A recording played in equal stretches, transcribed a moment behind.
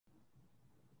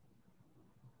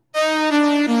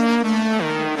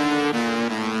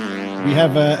We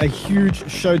have a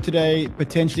huge show today,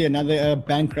 potentially another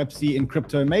bankruptcy in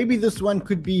crypto. Maybe this one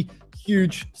could be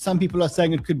huge. Some people are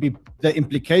saying it could be, the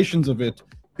implications of it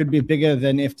could be bigger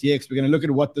than FTX. We're going to look at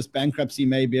what this bankruptcy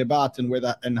may be about and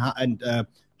whether and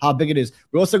how big it is.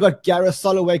 We also got Gareth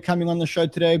Soloway coming on the show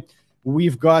today.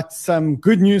 We've got some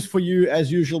good news for you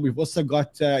as usual. We've also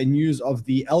got news of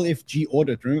the LFG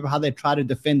audit. Remember how they try to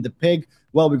defend the peg?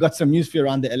 Well, we've got some news for you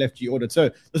around the LFG audit.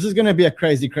 So this is going to be a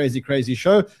crazy, crazy, crazy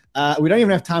show. We don't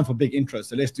even have time for big intros.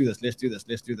 So let's do this. Let's do this.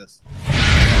 Let's do this.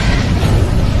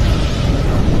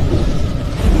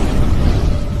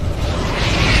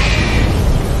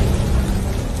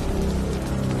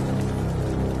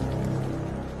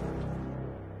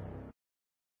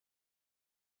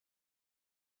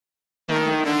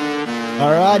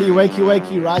 Alrighty,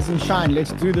 wakey, rise and shine.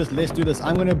 Let's do this. Let's do this.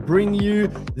 I'm going to bring you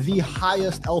the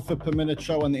highest alpha per minute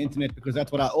show on the internet because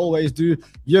that's what I always do.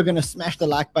 You're going to smash the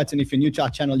like button. If you're new to our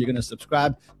channel, you're going to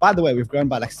subscribe. By the way, we've grown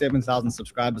by like 7,000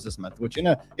 subscribers this month, which in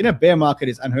a bear market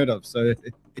is unheard of. So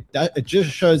it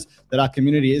just shows that our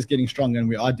community is getting stronger and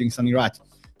we are doing something right.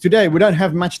 Today, we don't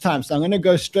have much time, so I'm going to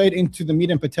go straight into the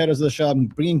meat and potatoes of the show. I'm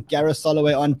bringing Gareth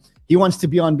Soloway on. He wants to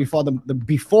be on before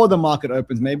the market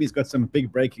opens. Maybe he's got some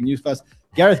big breaking news for us.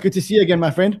 Gareth, good to see you again,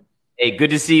 my friend. Hey, good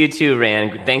to see you too,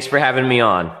 Rand. Thanks for having me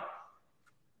on.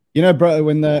 You know, bro,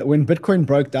 when Bitcoin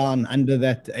broke down under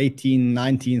that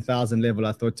 19,000 level,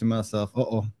 I thought to myself,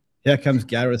 uh-oh, here comes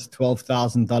Gareth's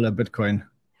 $12,000 Bitcoin.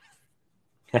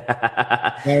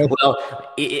 Well,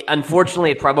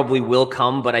 unfortunately, it probably will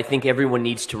come, but I think everyone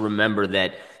needs to remember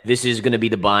that this is going to be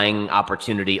the buying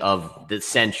opportunity of the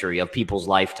century, of people's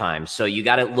lifetime. So you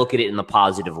got to look at it in the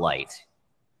positive light.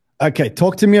 Okay,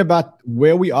 talk to me about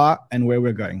where we are and where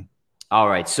we're going. All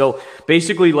right. So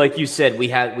basically, like you said, we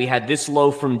had this low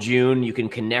from June. You can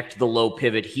connect the low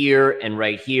pivot here and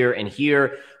right here and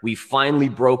here. We finally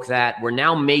broke that. We're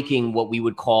now making what we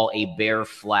would call a bear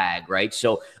flag, right?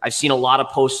 So I've seen a lot of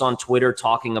posts on Twitter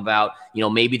talking about,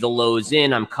 maybe the low's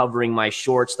in, I'm covering my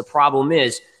shorts. The problem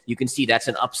is you can see that's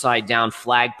an upside down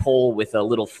flagpole with a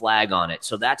little flag on it.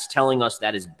 So that's telling us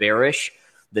that is bearish.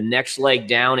 The next leg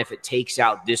down, if it takes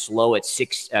out this low at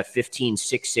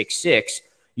 15,666,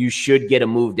 you should get a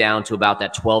move down to about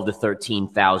that 12 to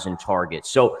 13,000 target.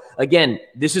 So again,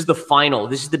 this is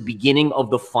the beginning of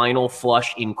the final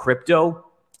flush in crypto.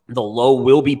 The low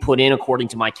will be put in according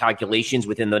to my calculations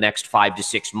within the next 5 to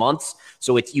 6 months.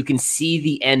 So you can see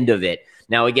the end of it.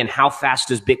 Now, again, how fast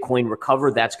does Bitcoin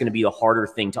recover? That's going to be a harder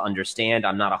thing to understand.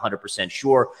 I'm not 100%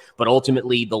 sure, but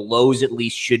ultimately the lows at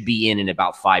least should be in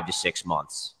about 5 to 6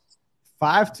 months.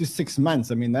 5 to 6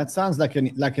 months. I mean, that sounds like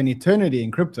an eternity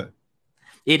in crypto.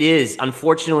 It is.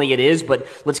 Unfortunately, it is. But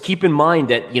let's keep in mind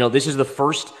that, this is the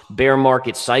first bear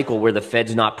market cycle where the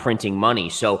Fed's not printing money.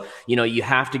 So, you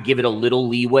have to give it a little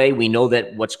leeway. We know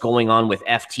that what's going on with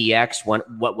FTX,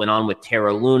 what went on with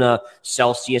Terra Luna,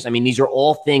 Celsius. I mean, these are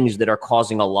all things that are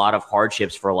causing a lot of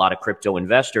hardships for a lot of crypto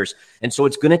investors. And so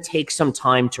it's going to take some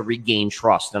time to regain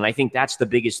trust. And I think that's the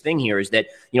biggest thing here is that,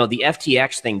 the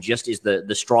FTX thing just is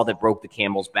the straw that broke the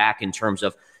camel's back in terms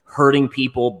of hurting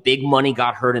people. Big money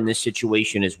got hurt in this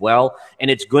situation as well.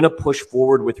 And it's going to push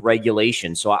forward with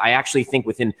regulation. So I actually think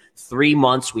within 3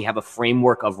 months, we have a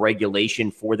framework of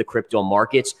regulation for the crypto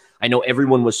markets. I know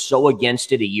everyone was so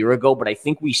against it a year ago, but I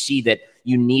think we see that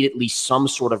you need at least some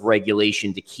sort of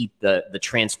regulation to keep the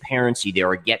transparency there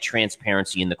or get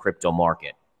transparency in the crypto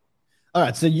market. All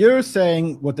right. So you're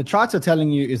saying what the charts are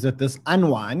telling you is that this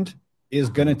unwind is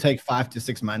going to take 5 to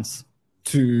 6 months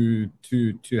to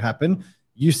happen.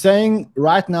 You're saying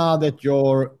right now that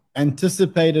your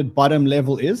anticipated bottom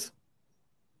level is?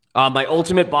 My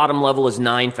ultimate bottom level is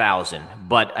 9,000,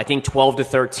 but I think 12 to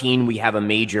 13, we have a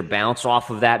major bounce off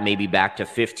of that, maybe back to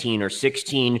 15 or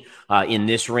 16 in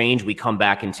this range. We come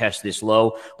back and test this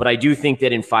low, but I do think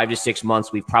that in 5 to 6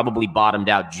 months, we've probably bottomed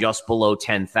out just below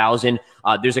 10,000.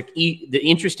 The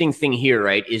interesting thing here,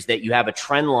 right, is that you have a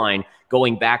trend line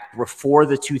going back before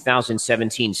the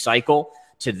 2017 cycle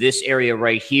to this area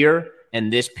right here,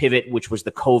 and this pivot, which was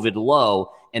the COVID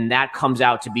low, and that comes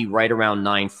out to be right around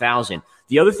 9,000.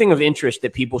 The other thing of interest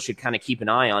that people should kind of keep an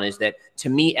eye on is that, to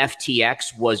me,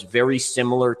 FTX was very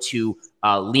similar to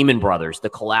Lehman Brothers, the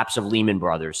collapse of Lehman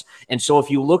Brothers. And so if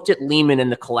you looked at Lehman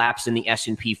and the collapse in the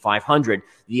S&P 500,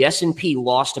 the S&P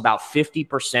lost about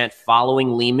 50%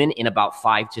 following Lehman in about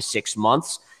 5 to 6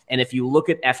 months. And if you look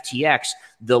at FTX,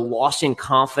 the loss in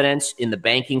confidence in the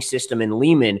banking system in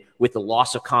Lehman, with the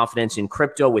loss of confidence in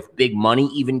crypto, with big money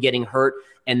even getting hurt,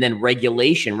 and then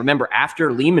regulation. Remember,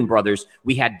 after Lehman Brothers,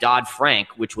 we had Dodd-Frank,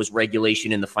 which was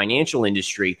regulation in the financial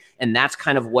industry, and that's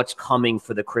kind of what's coming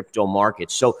for the crypto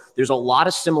market. So there's a lot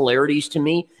of similarities to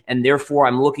me, and therefore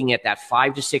I'm looking at that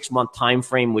 5 to 6 month time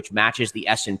frame, which matches the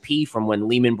S&P from when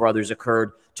Lehman Brothers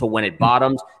occurred to when it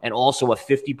bottomed, and also a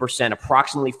 50%,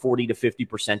 approximately 40 to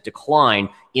 50% decline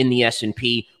in the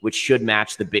S&P, which should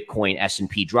match the Bitcoin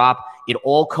S&P drop. It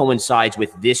all coincides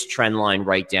with this trend line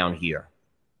right down here.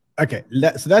 Okay,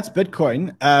 so that's Bitcoin.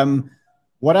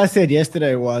 What I said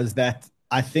yesterday was that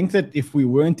I think that if we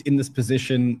weren't in this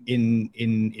position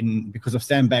because of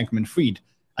Sam Bankman-Fried,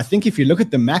 I think if you look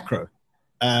at the macro,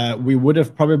 we would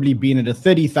have probably been at a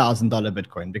 $30,000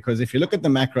 Bitcoin. Because if you look at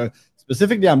the macro,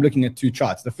 specifically, I'm looking at two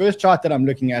charts. The first chart that I'm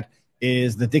looking at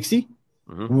is the Dixie,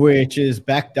 which is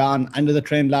back down under the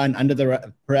trend line, under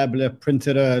the parabola,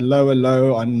 printed a lower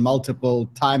low on multiple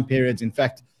time periods. In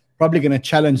fact, probably going to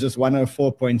challenge this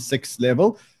 104.6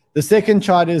 level. The second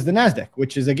chart is the NASDAQ,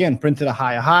 which is, again, printed a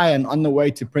higher high and on the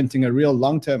way to printing a real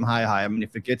long-term higher high. I mean,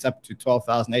 if it gets up to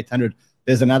 12,800,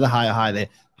 there's another higher high there.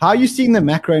 How are you seeing the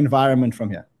macro environment from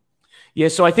here? Yeah,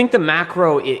 so I think the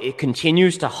macro, it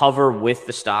continues to hover with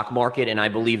the stock market. And I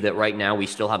believe that right now we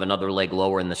still have another leg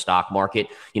lower in the stock market,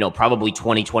 probably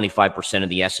 20, 25% of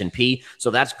the S&P.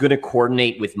 So that's going to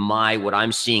coordinate with what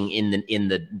I'm seeing in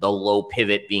the low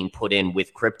pivot being put in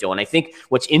with crypto. And I think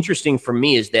what's interesting for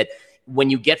me is that when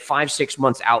you get 5, 6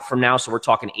 months out from now, so we're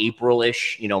talking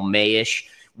April-ish, May-ish,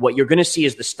 what you're going to see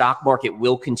is the stock market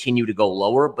will continue to go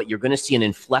lower, but you're going to see an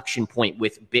inflection point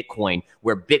with Bitcoin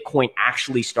where Bitcoin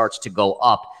actually starts to go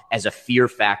up as a fear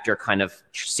factor kind of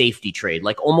safety trade,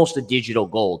 like almost a digital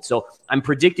gold. So I'm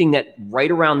predicting that right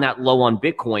around that low on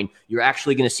Bitcoin, you're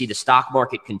actually going to see the stock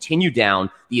market continue down.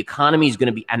 The economy is going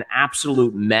to be an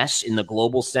absolute mess in the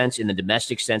global sense, in the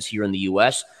domestic sense here in the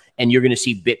US. And you're going to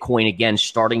see Bitcoin again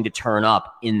starting to turn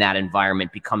up in that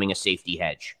environment, becoming a safety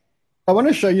hedge. I want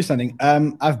to show you something.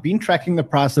 I've been tracking the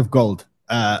price of gold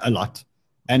a lot,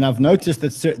 and I've noticed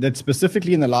that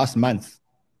specifically in the last month,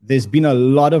 there's been a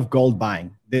lot of gold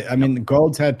buying.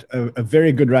 Gold's had a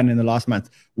very good run in the last month.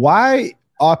 Why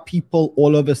are people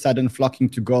all of a sudden flocking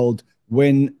to gold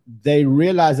when they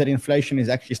realize that inflation is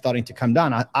actually starting to come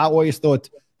down? I always thought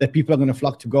that people are going to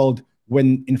flock to gold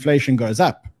when inflation goes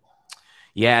up.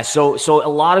 Yeah, so a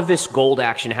lot of this gold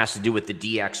action has to do with the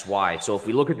DXY. So if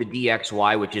we look at the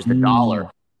DXY, which is the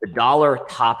dollar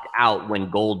topped out when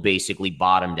gold basically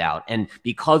bottomed out. And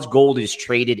because gold is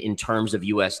traded in terms of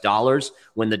US dollars,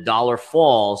 when the dollar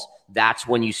falls, that's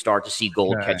when you start to see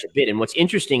gold catch a bid. And what's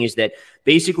interesting is that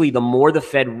basically the more the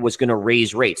Fed was going to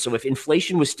raise rates. So if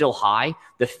inflation was still high,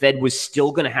 the Fed was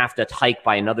still going to have to hike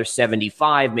by another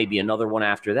 75, maybe another one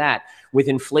after that. With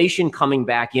inflation coming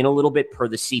back in a little bit per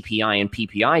the CPI and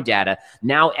PPI data,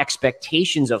 now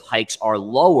expectations of hikes are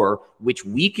lower, which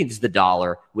weakens the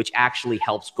dollar, which actually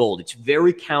helps gold. It's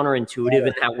very counterintuitive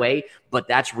in that way, but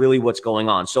that's really what's going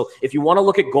on. So if you want to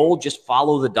look at gold, just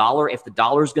follow the dollar. If the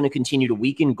dollar is going to continue to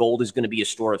weaken, gold is going to be a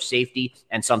store of safety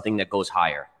and something that goes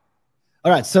higher.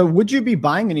 All right. So would you be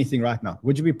buying anything right now?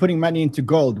 Would you be putting money into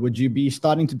gold? Would you be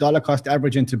starting to dollar cost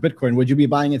average into Bitcoin? Would you be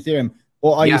buying Ethereum?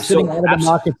 Or are you sitting out of the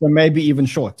market or maybe even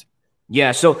short?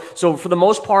 Yeah, so for the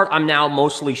most part, I'm now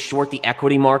mostly short the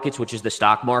equity markets, which is the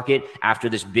stock market, after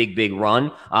this big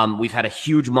run. We've had a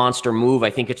huge monster move.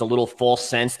 I think it's a little false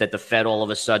sense that the Fed all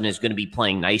of a sudden is going to be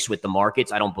playing nice with the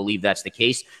markets. I don't believe that's the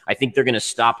case. I think they're going to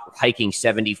stop hiking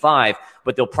 75,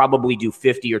 but they'll probably do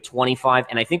 50 or 25.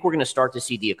 And I think we're going to start to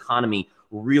see the economy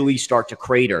really start to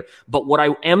crater. But what I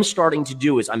am starting to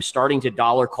do is I'm starting to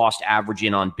dollar cost average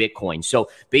in on Bitcoin. So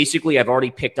basically, I've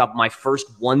already picked up my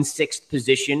first 1/6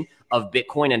 position of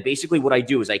Bitcoin. And basically what I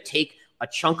do is I take a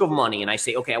chunk of money and I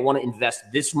say, okay, I want to invest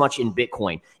this much in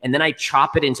Bitcoin. And then I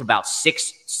chop it into about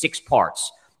six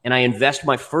parts. And I invest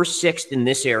my first 6 in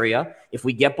this area. If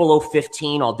we get below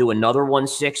 15, I'll do another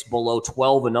 1/6, below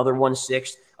 12, another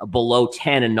 1/6, below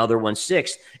 10, another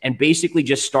 1/6, and basically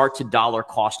just start to dollar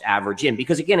cost average in.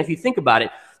 Because again, if you think about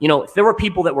it, if there were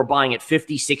people that were buying at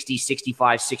 50, 60,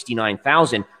 65,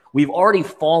 69,000, we've already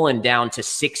fallen down to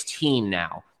 16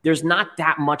 now. There's not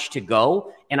that much to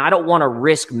go, and I don't want to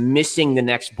risk missing the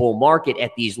next bull market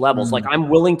at these levels. Like I'm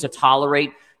willing to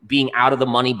tolerate being out of the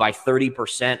money by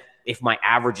 30% if my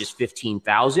average is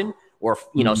 15,000 or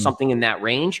something in that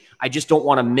range. I just don't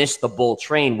want to miss the bull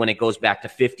train when it goes back to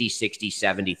 50, 60,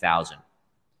 70,000.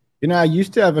 I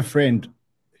used to have a friend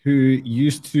who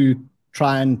used to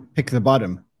try and pick the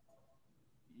bottom.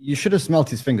 You should have smelt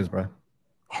his fingers, bro.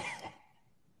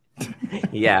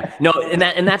 Yeah, no, and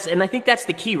I think that's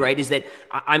the key, right? Is that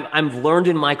I've learned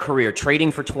in my career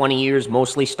trading for 20 years,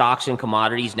 mostly stocks and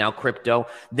commodities, now crypto,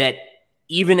 that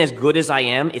even as good as I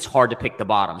am, it's hard to pick the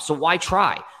bottom. So why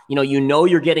try?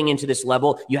 you're getting into this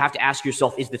level. You have to ask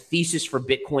yourself, is the thesis for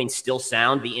Bitcoin still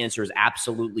sound? The answer is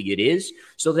absolutely it is.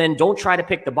 So then don't try to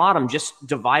pick the bottom. Just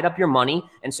divide up your money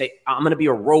and say, I'm going to be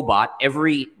a robot.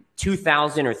 Every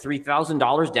 $2,000 or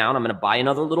 $3,000 down, I'm going to buy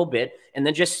another little bit and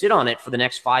then just sit on it for the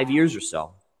next 5 years or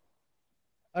so.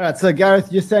 All right. So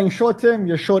Gareth, you're saying short term,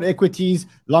 you're short equities.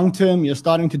 Long term, you're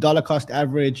starting to dollar cost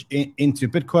average into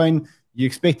Bitcoin. You're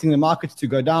expecting the markets to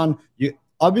go down. You're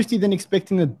obviously then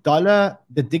expecting the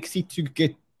Dixie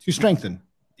to strengthen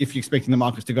if you're expecting the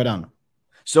markets to go down.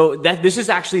 So this is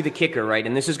actually the kicker, right?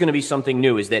 And this is going to be something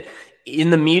new, is that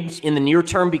in the near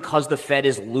term, because the Fed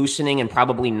is loosening and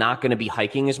probably not going to be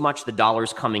hiking as much, the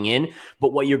dollar's coming in.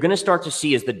 But what you're going to start to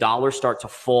see is the dollar start to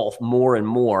fall more and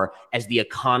more as the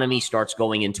economy starts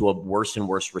going into a worse and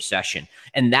worse recession.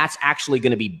 And that's actually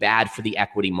going to be bad for the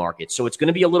equity market. So it's going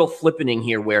to be a little flippening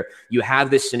here where you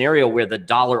have this scenario where the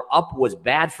dollar up was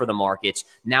bad for the markets.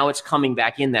 Now it's coming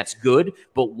back in. That's good.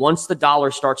 But once the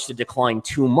dollar starts to decline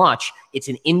too much, it's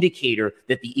an indicator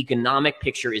that the economic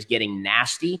picture is getting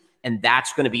nasty. And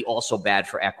that's going to be also bad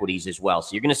for equities as well.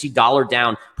 So you're going to see dollar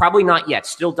down, probably not yet.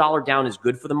 Still dollar down is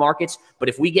good for the markets. But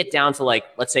if we get down to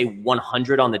let's say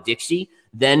 100 on the Dixie,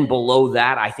 then below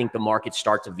that, I think the markets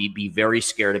start to be very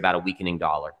scared about a weakening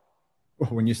dollar.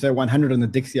 When you say 100 on the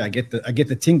Dixie, I get the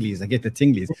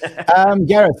tinglies.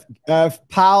 Gareth,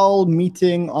 Powell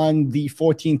meeting on the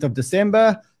 14th of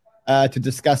December to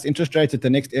discuss interest rates at the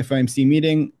next FOMC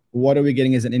meeting. What are we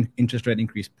getting as an interest rate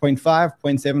increase? 0.5,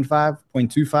 0.75,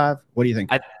 0.25? What do you think?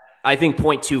 I think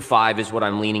 0.25 is what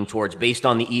I'm leaning towards based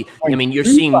on you're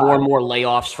seeing more and more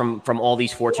layoffs from all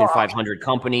these Fortune 500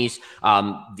 companies.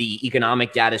 The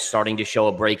economic data is starting to show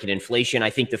a break in inflation. I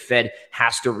think the Fed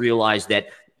has to realize that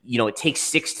it takes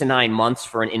 6 to 9 months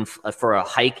for a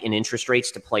hike in interest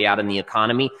rates to play out in the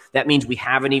economy. That means we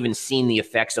haven't even seen the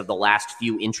effects of the last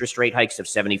few interest rate hikes of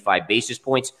 75 basis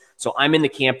points. So I'm in the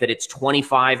camp that it's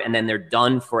 25 and then they're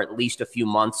done for at least a few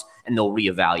months and they'll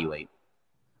reevaluate.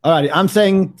 All right. I'm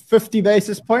saying 50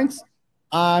 basis points.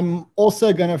 I'm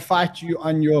also going to fight you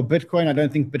on your Bitcoin. I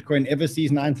don't think Bitcoin ever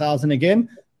sees 9,000 again,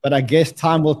 but I guess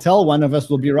time will tell. One of us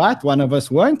will be right. One of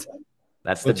us won't.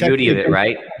 That's the beauty of it,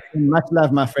 right? Much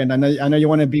love, my friend. I know you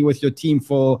want to be with your team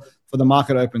for the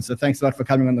market open. So thanks a lot for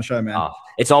coming on the show, man. Oh,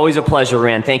 it's always a pleasure,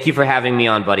 Rand. Thank you for having me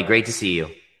on, buddy. Great to see you.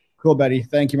 Cool, buddy.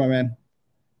 Thank you, my man.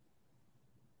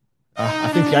 I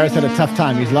think Gareth had a tough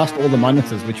time. He's lost all the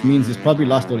monitors, which means he's probably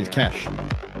lost all his cash.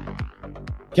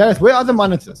 Gareth, where are the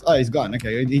monitors? Oh, he's gone.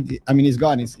 Okay. He's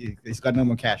gone. He's got no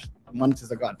more cash. The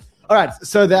monitors are gone. All right.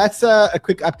 So that's a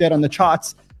quick update on the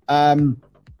charts.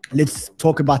 Let's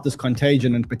talk about this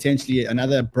contagion and potentially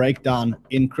another breakdown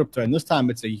in crypto. And this time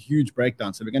it's a huge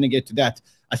breakdown. So we're going to get to that.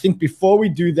 I think before we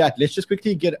do that, let's just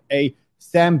quickly get a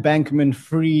Sam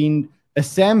Bankman-Fried.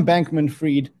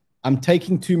 I'm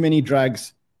taking too many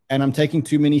drugs and I'm taking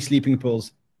too many sleeping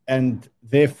pills. And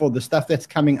therefore the stuff that's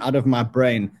coming out of my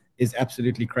brain is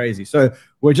absolutely crazy. So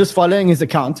we're just following his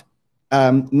account.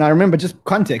 Now remember, just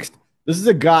context. This is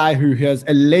a guy who has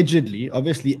allegedly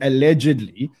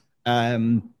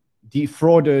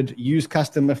defrauded, used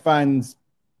customer funds.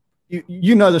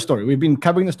 You know the story. We've been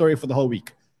covering the story for the whole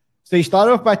week. So he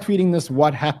started off by tweeting this,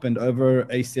 what happened over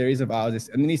a series of hours.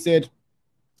 And then he said,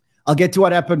 I'll get to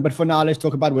what happened, but for now, let's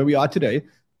talk about where we are today.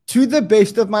 To the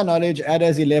best of my knowledge,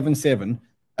 ADAS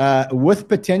 11.7, with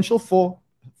potential for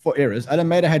errors,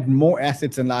 Alameda had more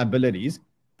assets and liabilities,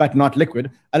 but not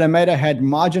liquid. Alameda had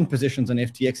margin positions on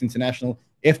FTX International.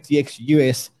 FTX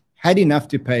US had enough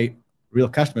to pay real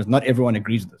customers. Not everyone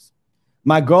agrees with this.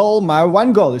 My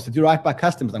one goal is to do right by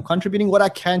customers. I'm contributing what I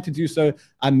can to do so.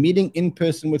 I'm meeting in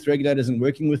person with regulators and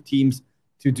working with teams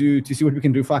to see what we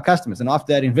can do for our customers. And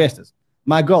after that, investors.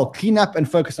 My goal, clean up and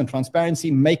focus on transparency,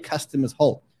 make customers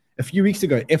whole. A few weeks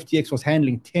ago, FTX was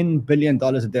handling $10 billion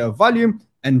a day of volume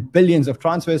and billions of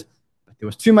transfers. But there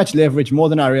was too much leverage, more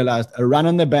than I realized, a run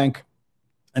on the bank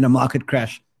and a market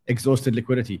crash exhausted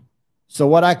liquidity. So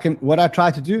what I try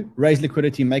to do, raise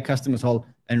liquidity, make customers whole,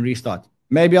 and restart.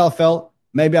 Maybe I'll fail.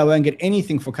 Maybe I won't get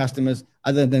anything for customers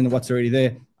other than what's already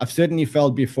there. I've certainly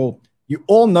failed before. You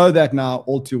all know that now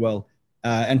all too well.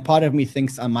 And part of me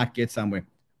thinks I might get somewhere.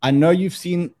 I know you've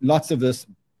seen lots of this,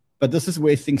 but this is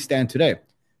where things stand today.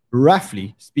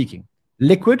 Roughly speaking,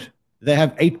 liquid, they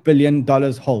have $8 billion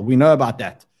whole. We know about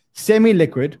that.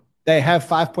 Semi-liquid, they have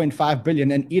 $5.5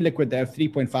 billion, and illiquid, they have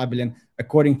 $3.5 billion,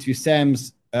 according to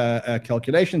Sam's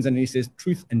calculations. And he says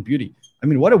truth and beauty. I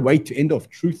mean, what a way to end off,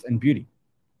 truth and beauty.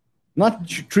 Not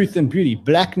truth and beauty,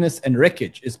 blackness and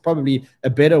wreckage is probably a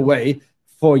better way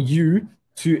for you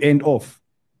to end off.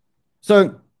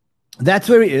 So that's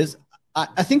where he is.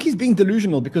 I think he's being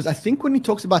delusional, because I think when he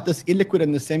talks about this illiquid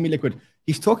and the semi-liquid,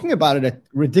 he's talking about it at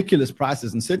ridiculous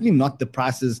prices, and certainly not the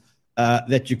prices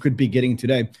that you could be getting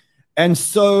today. And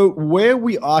so where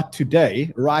we are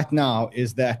today, right now,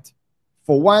 is that,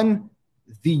 for one,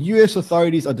 the US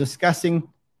authorities are discussing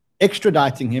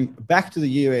extraditing him back to the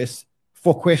US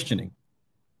for questioning.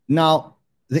 Now,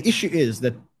 the issue is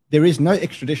that there is no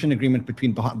extradition agreement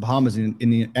between Bahamas and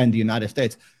the United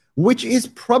States, which is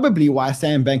probably why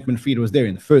Sam Bankman-Fried was there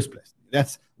in the first place.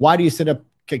 That's why do you set up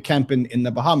camp in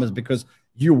the Bahamas? Because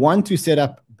you want to set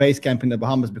up base camp in the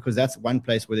Bahamas, because that's one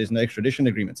place where there's no extradition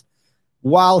agreements.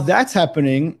 While that's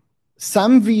happening,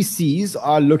 some VCs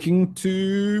are looking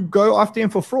to go after him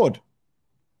for fraud.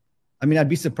 I mean, I'd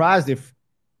be surprised if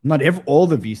not all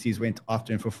the VCs went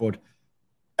after him for fraud.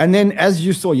 And then, as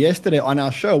you saw yesterday on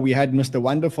our show, we had Mr.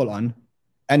 Wonderful on,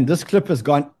 and this clip has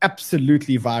gone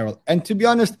absolutely viral. And to be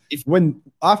honest,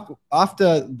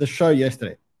 after the show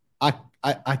yesterday, I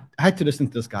had to listen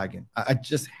to this guy again. I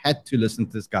just had to listen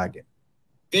to this guy again.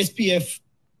 SPF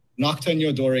knocked on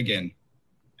your door again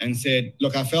and said,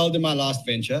 look, I failed in my last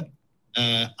venture.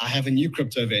 I have a new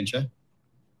crypto venture.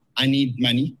 I need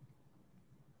money.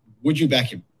 Would you back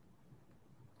him?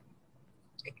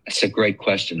 That's a great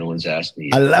question. No one's asked me.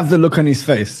 I love the look on his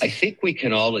face. I think we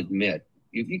can all admit,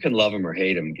 you can love him or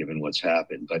hate him given what's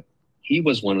happened, but he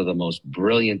was one of the most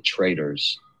brilliant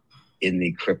traders in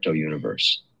the crypto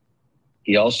universe.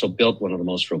 He also built one of the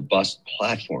most robust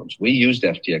platforms. We used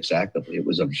FTX actively. It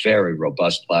was a very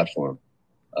robust platform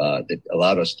that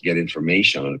allowed us to get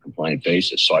information on a compliant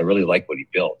basis. So I really like what he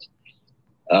built.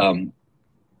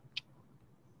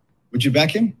 Would you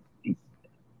back him?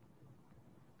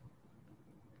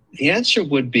 The answer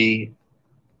would be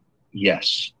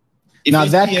yes. Now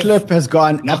that clip has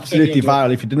gone absolutely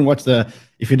viral. If you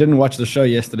didn't watch the show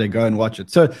yesterday, go and watch it.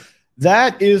 So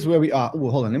that is where we are. Oh,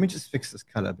 hold on. Let me just fix this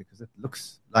color because it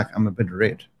looks like I'm a bit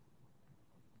red.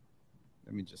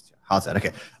 Let me just, how's that?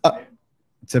 Okay.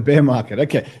 It's a bear market.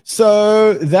 Okay.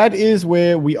 So that is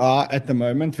where we are at the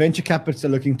moment. Venture capitalists are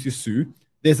looking to sue.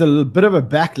 There's a little bit of a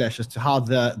backlash as to how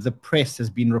the press has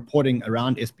been reporting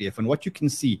around SBF. And what you can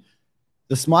see,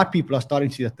 the smart people are starting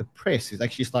to see that the press is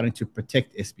actually starting to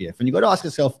protect SBF. And you've got to ask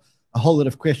yourself a whole lot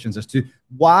of questions as to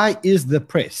why is the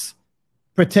press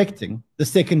protecting the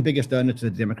second biggest donor to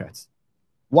the Democrats?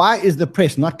 Why is the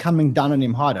press not coming down on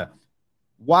him harder?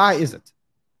 Why is it?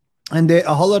 And there is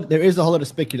a whole lot of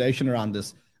speculation around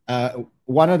this.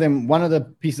 One of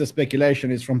the pieces of speculation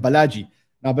is from Balaji.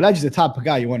 Now, Balaji is the type of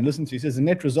guy you want to listen to. He says the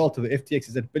net result of the FTX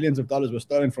is that billions of dollars were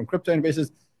stolen from crypto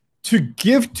investors to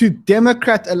give to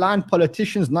Democrat-aligned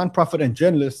politicians, nonprofit, and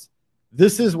journalists.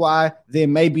 This is why there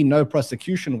may be no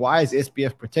prosecution. Why is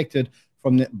SBF protected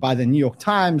by the New York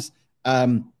Times?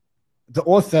 The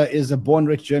author is a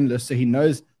born-rich journalist, so he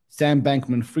knows Sam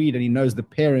Bankman-Fried and he knows the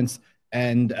parents.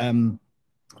 And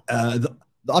the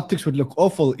optics would look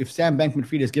awful if Sam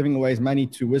Bankman-Fried is giving away his money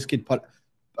to WizKid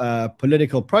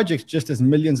political projects, just as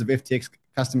millions of FTX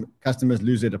customers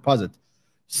lose their deposit.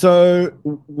 So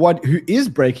who is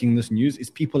breaking this news is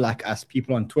people like us,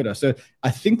 people on Twitter. So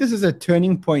I think this is a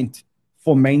turning point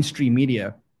for mainstream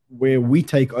media where we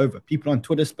take over. People on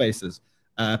Twitter Spaces,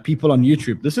 people on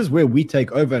YouTube. This is where we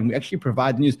take over and we actually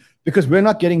provide news, because we're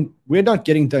not getting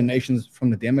donations from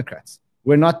the Democrats.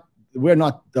 We're not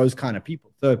those kind of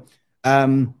people. So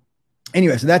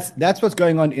anyway, so that's what's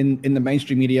going on in the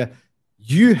mainstream media.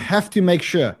 You have to make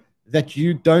sure that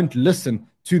you don't listen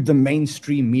to the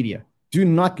mainstream media. Do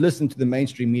not listen to the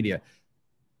mainstream media.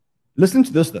 Listen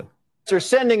to this, though. They're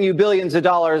sending you billions of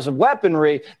dollars of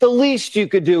weaponry. The least you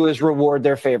could do is reward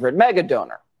their favorite mega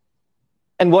donor.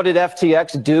 And what did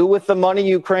FTX do with the money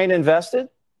Ukraine invested?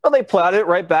 Well, they plowed it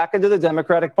right back into the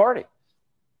Democratic Party.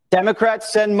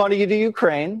 Democrats send money to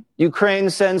Ukraine. Ukraine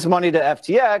sends money to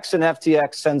FTX, and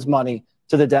FTX sends money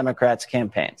to the Democrats'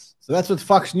 campaigns. So that's what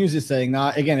Fox News is saying.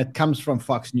 Now, again, it comes from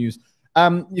Fox News.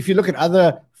 If you look at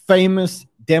other famous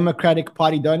Democratic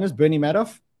Party donors, Bernie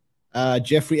Madoff,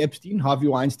 Jeffrey Epstein, Harvey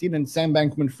Weinstein, and Sam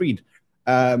Bankman-Fried,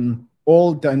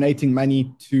 all donating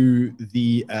money to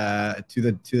the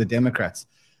Democrats.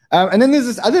 And then there's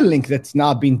this other link that's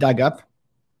now been dug up.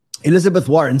 Elizabeth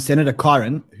Warren, Senator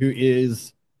Karen, who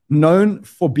is known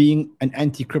for being an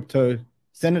anti-crypto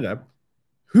senator,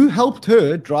 who helped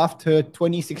her draft her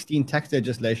 2016 tax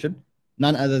legislation,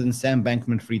 none other than Sam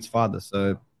Bankman-Fried's father.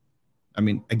 So, I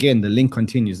mean, again, the link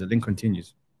continues. All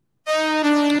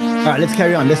right, let's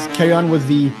carry on. Let's carry on with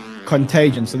the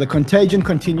contagion. So the contagion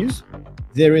continues.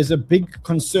 There is a big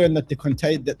concern that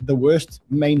the worst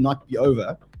may not be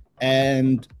over.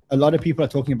 And a lot of people are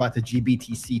talking about the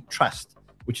GBTC Trust,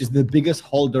 which is the biggest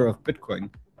holder of Bitcoin,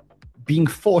 being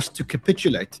forced to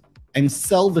capitulate and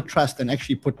sell the trust and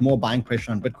actually put more buying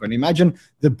pressure on Bitcoin. Imagine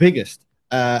the biggest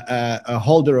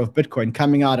holder of Bitcoin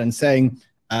coming out and saying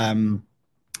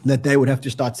that they would have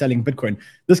to start selling Bitcoin.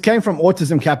 This came from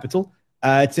Autism Capital.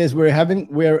 It says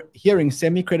we're hearing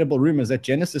semi-credible rumors that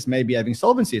Genesis may be having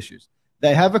solvency issues.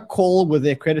 They have a call with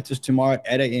their creditors tomorrow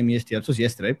at 8 a.m. EST, this was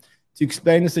yesterday, to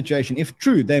explain the situation. If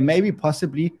true, they may be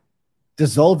possibly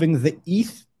dissolving the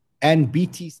ETH and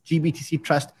GBTC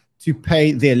trust to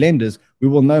pay their lenders. We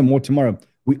will know more tomorrow.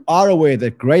 We are aware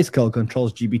that Grayscale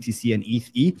controls GBTC and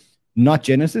ETH, not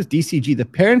Genesis. DCG, the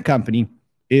parent company,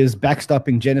 is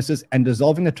backstopping Genesis, and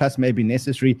dissolving the trust may be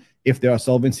necessary if there are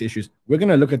solvency issues. We're going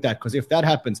to look at that, because if that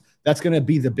happens, that's going to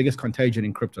be the biggest contagion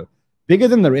in crypto, bigger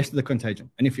than the rest of the contagion.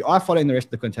 And if you are following the rest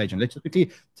of the contagion, let's quickly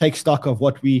take stock of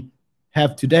what we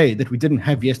have today that we didn't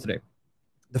have yesterday.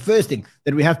 The first thing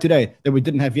that we have today that we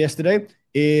didn't have yesterday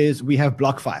is we have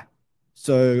BlockFi.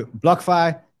 So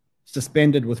BlockFi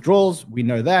suspended withdrawals. We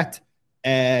know that.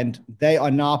 And they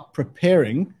are now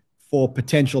preparing for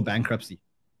potential bankruptcy.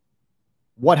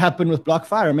 What happened with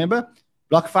BlockFi? Remember,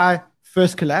 BlockFi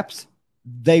first collapse.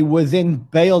 They were then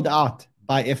bailed out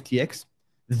by FTX.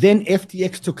 Then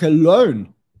FTX took a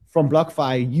loan from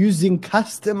BlockFi using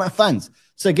customer funds.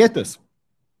 So get this.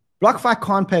 BlockFi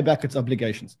can't pay back its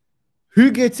obligations.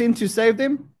 Who gets in to save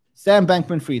them? Sam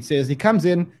Bankman-Fried says he comes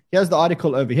in. Here's the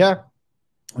article over here.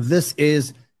 This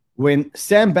is when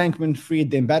Sam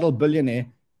Bankman-Fried, the embattled billionaire,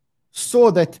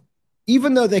 saw that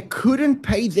even though they couldn't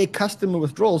pay their customer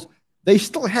withdrawals, they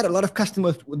still had a lot of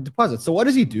customer deposits. So what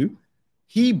does he do?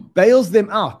 He bails them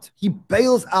out. He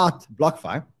bails out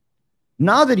BlockFi.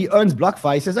 Now that he owns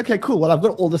BlockFi, he says, okay, cool. Well, I've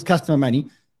got all this customer money.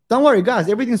 Don't worry, guys.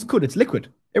 Everything's good. It's liquid.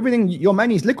 Everything, your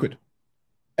money is liquid.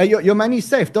 Your money is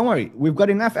safe. Don't worry. We've got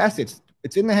enough assets.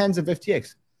 It's in the hands of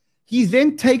FTX. He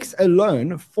then takes a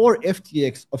loan for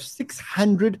FTX of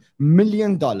 $600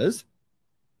 million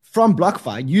from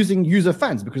BlockFi using user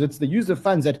funds, because it's the user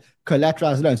funds that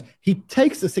collateralize loans. He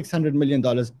takes the $600 million,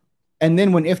 and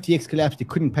then when FTX collapsed, he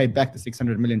couldn't pay back the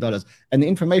 $600 million. And the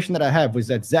information that I have was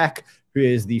that Zach, who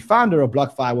is the founder of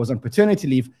BlockFi, was on paternity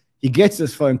leave. He gets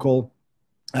this phone call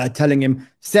telling him,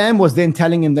 Sam was then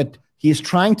telling him that he's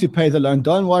trying to pay the loan.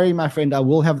 Don't worry, my friend, I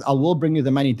will bring you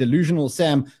the money. Delusional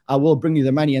Sam, I will bring you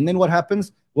the money. And then what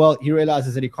happens? Well, he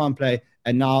realizes that he can't play,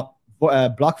 and now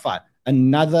BlockFi,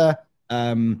 another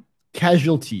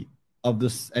casualty of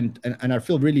this, and I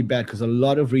feel really bad because a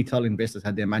lot of retail investors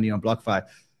had their money on BlockFi.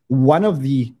 One of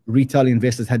the retail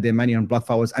investors had their money on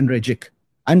BlockFi was Andre Jik.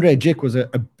 Andre Jik was a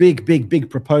big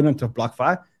proponent of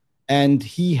BlockFi, and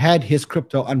he had his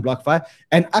crypto on BlockFi.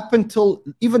 And up until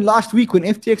even last week when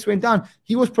FTX went down,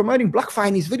 he was promoting BlockFi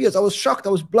in his videos. I was shocked. I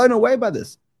was blown away by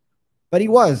this. But he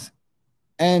was.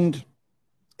 And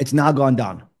it's now gone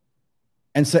down.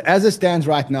 And so as it stands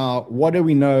right now, what do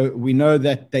we know? We know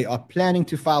that they are planning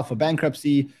to file for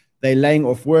bankruptcy. They're laying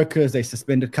off workers. They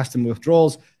suspended customer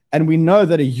withdrawals. And we know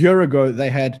that a year ago, they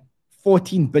had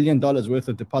 $14 billion worth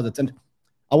of deposits. And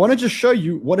I want to just show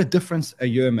you what a difference a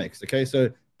year makes. Okay,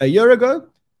 so a year ago,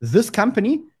 this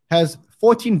company has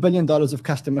 $14 billion of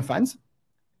customer funds.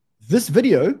 This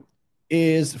video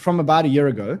is from about a year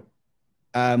ago.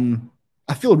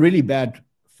 I feel really bad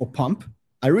for Pump.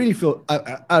 I really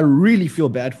feel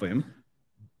bad for him.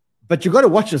 But you got to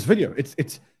watch this video.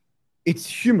 It's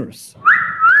humorous.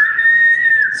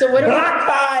 So what?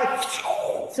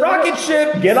 Rocket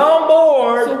ship, get on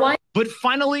board. So why? But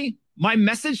finally, my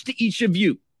message to each of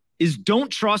you is don't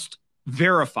trust,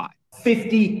 verify.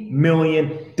 $50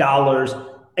 million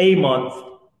a month.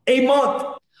 A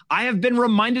month. I have been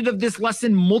reminded of this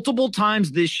lesson multiple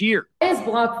times this year.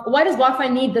 Why does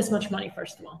BlockFi need this much money,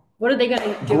 first of all? What are they going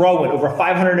to do? Growing. Over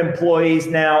 500 employees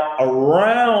now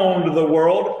around the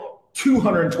world.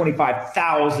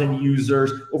 225,000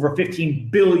 users. Over $15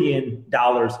 billion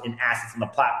in assets on the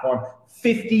platform.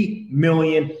 $50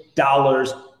 million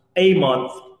a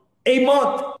month. A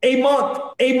month, a month,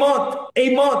 a month,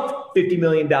 a month. $50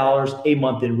 million a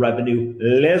month in revenue.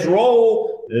 Let's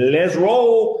roll. Let's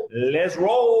roll. Let's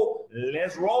roll.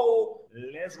 Let's roll.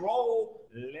 Let's roll.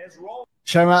 Let's roll.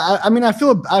 Shama, I mean, I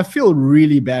feel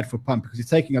really bad for Pump because he's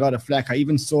taking a lot of flack. I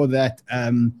even saw that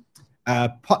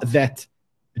that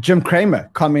Jim Cramer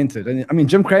commented, and I mean,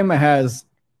 Jim Cramer has,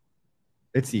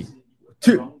 let's see,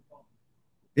 two.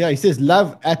 Yeah, he says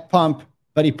love at Pump,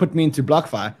 but he put me into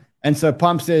BlockFi. And so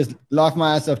Pump says, laugh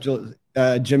my ass off,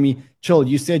 Jimmy. Chill.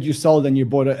 You said you sold and you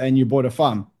bought a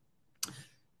farm.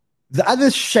 The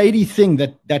other shady thing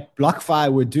that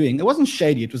BlockFi were doing, it wasn't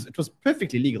shady. It was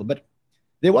perfectly legal. But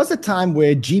there was a time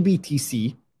where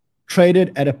GBTC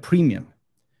traded at a premium,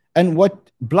 And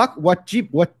what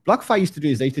BlockFi used to do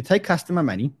is they used to take customer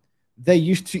money, they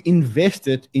used to invest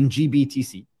it in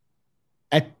GBTC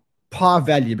at par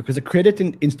value, because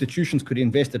accredited institutions could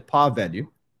invest at par value.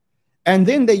 And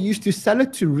then they used to sell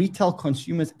it to retail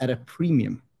consumers at a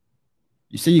premium.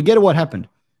 So you get what happened.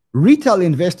 Retail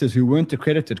investors who weren't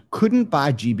accredited couldn't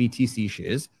buy GBTC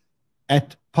shares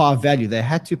at par value. They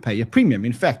had to pay a premium.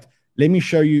 In fact, let me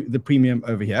show you the premium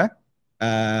over here.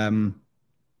 Here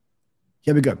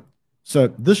we go. So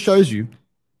this shows you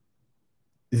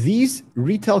these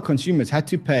retail consumers had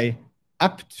to pay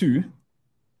up to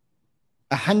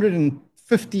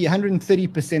 150,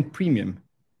 130% premium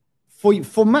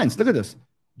for months. Look at this.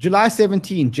 July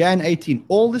 17, Jan 18,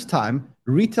 all this time,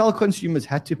 retail consumers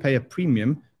had to pay a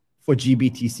premium for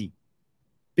GBTC.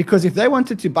 Because if they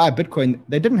wanted to buy Bitcoin,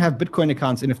 they didn't have Bitcoin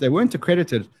accounts. And if they weren't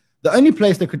accredited, the only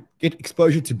place they could get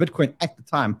exposure to Bitcoin at the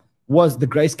time was the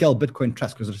Grayscale Bitcoin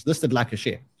Trust, because it was listed like a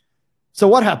share. So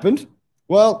what happened?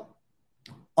 Well,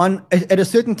 at a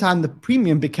certain time, the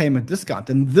premium became a discount.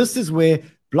 And this is where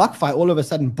BlockFi all of a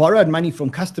sudden borrowed money from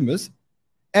customers.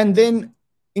 And then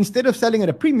instead of selling at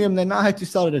a premium, they now had to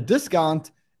sell at a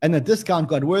discount. And the discount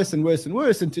got worse and worse and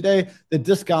worse. And today, the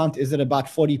discount is at about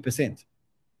 40%.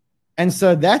 And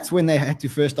so that's when they had to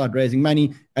first start raising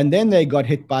money. And then they got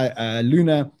hit by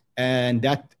Luna. And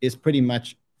that is pretty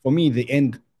much, for me, the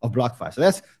end of BlockFi.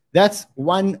 So that's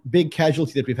one big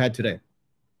casualty that we've had today.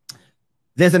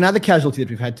 There's another casualty that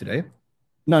we've had today.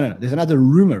 No. There's another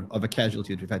rumor of a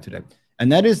casualty that we've had today.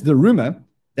 And that is the rumor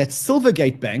that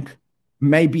Silvergate Bank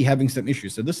may be having some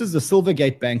issues. So this is the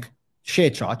Silvergate Bank share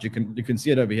chart. You can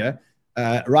see it over here.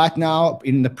 Right now,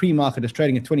 in the pre-market, it's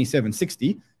trading at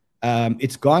 27.60.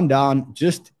 It's gone down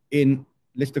just in,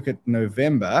 let's look at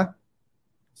November.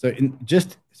 So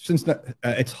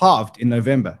it's halved in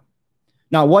November.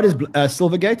 Now, what is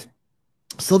Silvergate?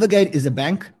 Silvergate is a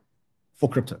bank for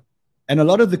crypto. And a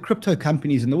lot of the crypto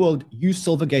companies in the world use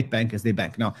Silvergate Bank as their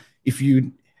bank. Now, if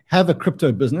you have a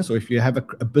crypto business, or if you have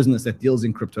a business that deals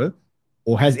in crypto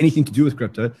or has anything to do with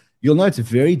crypto, you'll know it's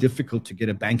very difficult to get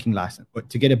a banking license or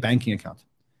to get a banking account.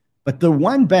 But the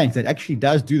one bank that actually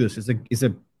does do this is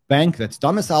a bank that's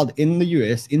domiciled in the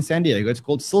US, in San Diego. It's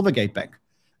called Silvergate Bank.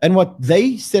 And what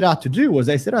they set out to do was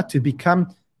they set out to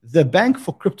become the bank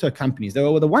for crypto companies. They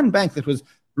were the one bank that was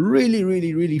really,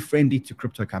 really, really friendly to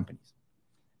crypto companies.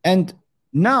 And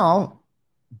now,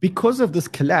 because of this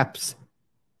collapse,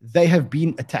 they have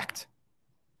been attacked.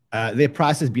 Their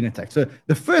price has been attacked. So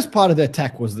the first part of the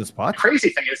attack was this part. The crazy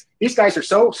thing is, these guys are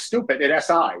so stupid at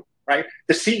SI, right?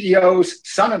 The CEO's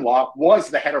son-in-law was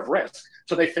the head of risk.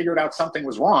 So they figured out something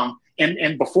was wrong.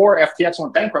 And before FTX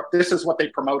went bankrupt, this is what they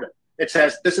promoted. It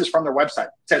says, this is from their website.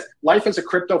 It says, life as a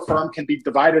crypto firm can be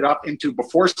divided up into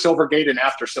before Silvergate and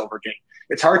after Silvergate.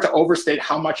 It's hard to overstate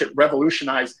how much it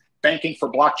revolutionized banking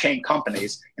for blockchain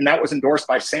companies. And that was endorsed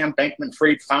by Sam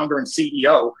Bankman-Fried, founder and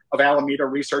CEO of Alameda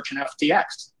Research and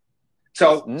FTX.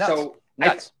 So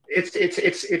nuts.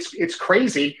 It's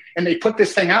crazy. And they put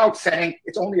this thing out saying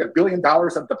it's only $1 billion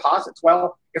of deposits.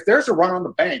 Well, if there's a run on the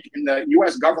bank and the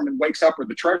US government wakes up or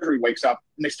the Treasury wakes up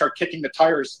and they start kicking the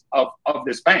tires of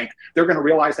this bank, they're going to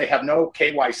realize they have no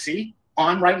KYC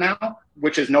on right now,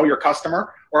 which is know your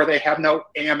customer, or they have no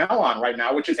AML on right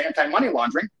now, which is anti-money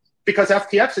laundering, because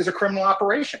FTX is a criminal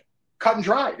operation, cut and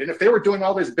dried. And if they were doing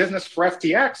all this business for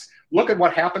FTX, look at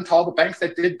what happened to all the banks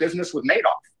that did business with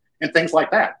Madoff and things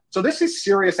like that. So this is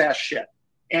serious ass shit.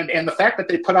 And the fact that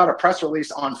they put out a press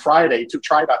release on Friday to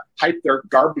try to hype their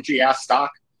garbagey ass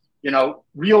stock,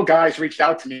 real guys reached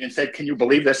out to me and said, can you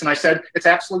believe this? And I said, it's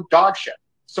absolute dog shit.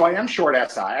 So I am short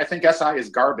SI. I think SI is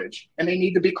garbage and they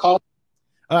need to be called.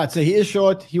 All right. So he is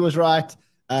short. He was right.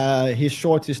 His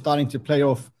short is starting to play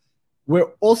off.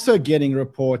 We're also getting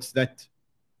reports that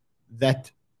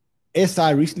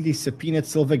SI recently subpoenaed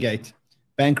Silvergate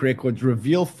Bank records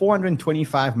reveal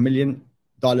 $425 million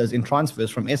in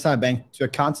transfers from SI Bank to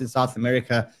accounts in South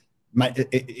America,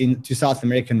 to South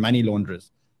American money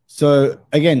launderers. So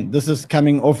again, this is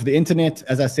coming off the internet.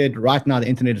 As I said, right now the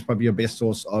internet is probably your best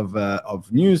source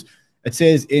of news. It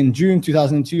says in June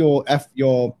 2002,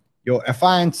 your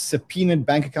affiant subpoenaed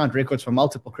bank account records from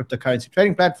multiple cryptocurrency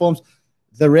trading platforms.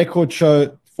 The record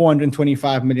show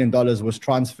 $425 million was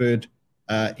transferred.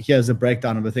 Here's a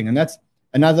breakdown of the thing. And that's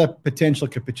another potential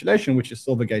capitulation, which is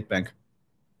Silvergate Bank.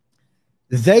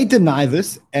 They deny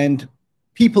this, and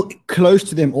people close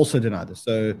to them also deny this.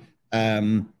 So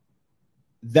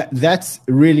that's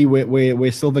really where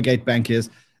Silvergate Bank is.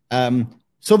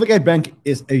 Silvergate Bank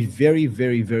is a very,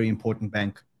 very, very important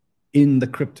bank in the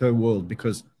crypto world,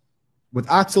 because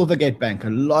without Silvergate Bank, a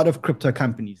lot of crypto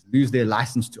companies lose their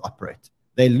license to operate.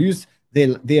 They lose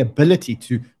their ability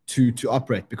to to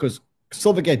operate, because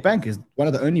Silvergate Bank is one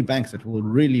of the only banks that will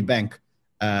really bank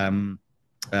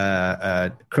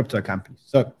crypto companies.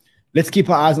 So let's keep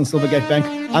our eyes on Silvergate Bank.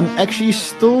 I'm actually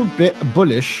still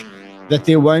bullish that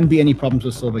there won't be any problems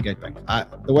with Silvergate Bank.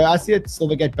 The way I see it,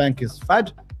 Silvergate Bank is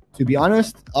FUD. To be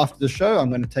honest, after the show, I'm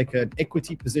going to take an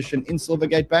equity position in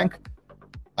Silvergate Bank.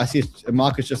 I see the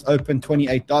market's just open,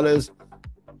 $28.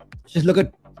 Just look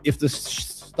at if the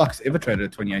stock's ever traded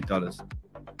at $28.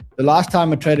 The last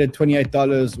time it traded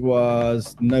 $28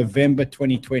 was November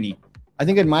 2020. I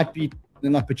think it might be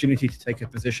an opportunity to take a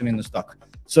position in the stock.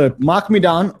 So mark me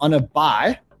down on a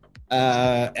buy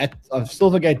at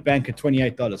Silvergate Bank at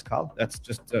 $28, Carl. That's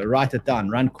just write it down.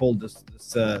 Run call this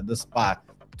buy,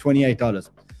 $28.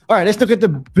 All right, let's look at the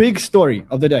big story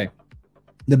of the day.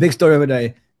 The big story of the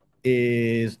day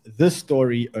is this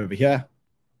story over here.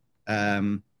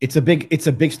 It's a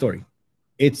big story.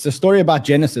 It's a story about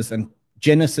Genesis and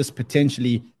Genesis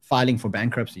potentially filing for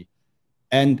bankruptcy.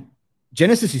 And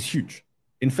Genesis is huge.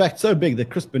 In fact, so big that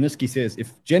Chris Boniski says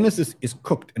if Genesis is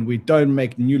cooked and we don't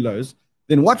make new lows,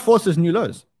 then what forces new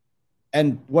lows?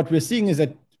 And what we're seeing is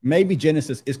that maybe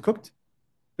Genesis is cooked.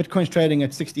 Bitcoin's trading at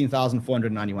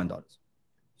 $16,491.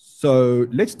 So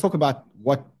let's talk about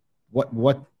what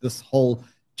this whole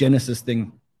Genesis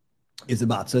thing is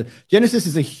about. So Genesis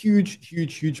is a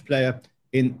huge player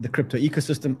in the crypto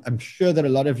ecosystem. I'm sure that a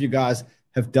lot of you guys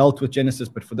have dealt with Genesis,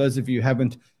 but for those of you who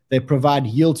haven't, they provide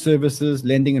yield services,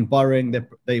 lending and borrowing.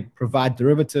 They provide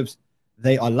derivatives.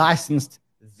 They are licensed.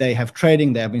 They have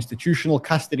trading. They have institutional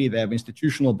custody. They have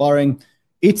institutional borrowing.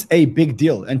 It's a big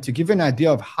deal. And to give you an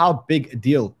idea of how big a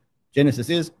deal Genesis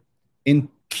is, in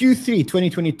Q3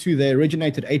 2022, they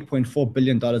originated $8.4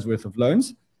 billion worth of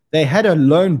loans. They had a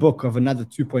loan book of another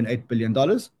 $2.8 billion.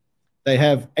 They've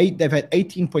had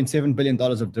 $18.7 billion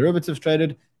of derivatives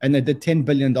traded, and they did $10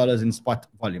 billion in spot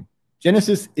volume.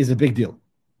 Genesis is a big deal.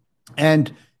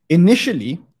 And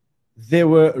initially, there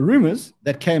were rumors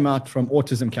that came out from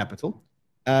Autism Capital,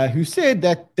 who said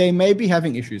that they may be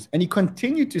having issues. And he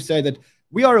continued to say that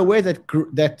we are aware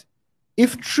that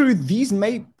if true, these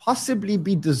may possibly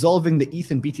be dissolving the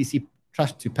ETH and BTC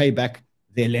trust to pay back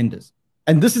their lenders.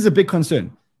 And this is a big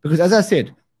concern because, as I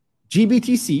said,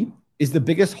 GBTC is the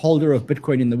biggest holder of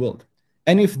Bitcoin in the world.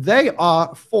 And if they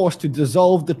are forced to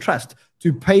dissolve the trust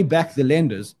to pay back the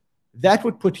lenders, that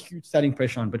would put huge selling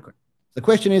pressure on Bitcoin. The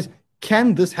question is,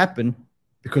 can this happen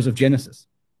because of Genesis?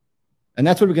 And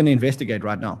that's what we're going to investigate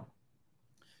right now.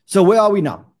 So where are we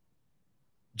now?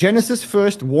 Genesis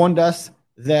first warned us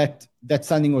that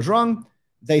something was wrong.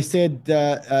 They said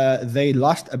they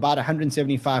lost about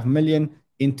 175 million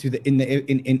in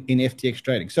FTX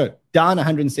trading. So down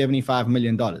 $175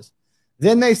 million.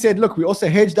 Then they said, look, we also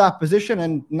hedged our position,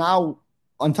 and now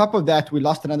on top of that, we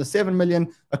lost another 7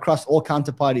 million across all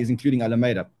counterparties, including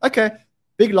Alameda. Okay,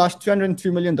 big loss,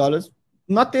 $202 million.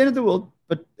 Not the end of the world,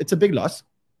 but it's a big loss.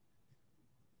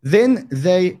 Then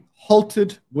they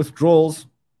halted withdrawals,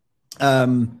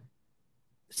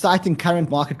 citing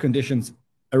current market conditions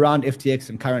around FTX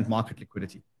and current market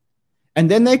liquidity.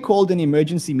 And then they called an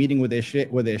emergency meeting with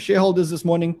their shareholders this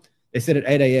morning. They said at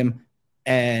 8 a.m.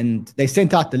 and they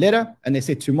sent out the letter, and they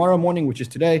said tomorrow morning, which is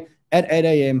today, at 8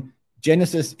 a.m.,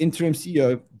 Genesis interim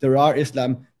CEO, Darar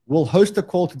Islam, will host a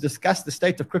call to discuss the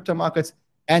state of crypto markets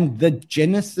and the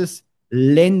Genesis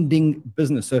lending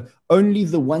business. So only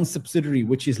the one subsidiary,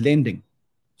 which is lending.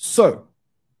 So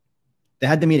they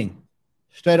had the meeting.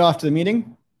 Straight after the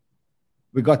meeting,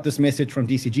 we got this message from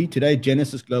DCG. Today,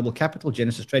 Genesis Global Capital,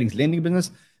 Genesis Trading's lending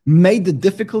business, made the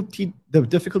difficult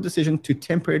decision to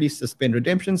temporarily suspend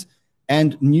redemptions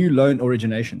and new loan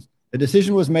originations. The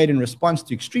decision was made in response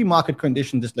to extreme market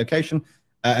condition dislocation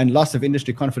and loss of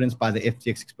industry confidence by the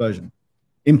FTX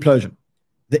implosion.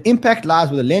 The impact lies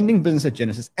with the lending business at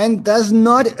Genesis and does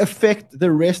not affect the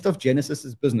rest of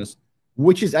Genesis's business,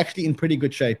 which is actually in pretty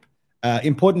good shape.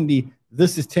 Importantly,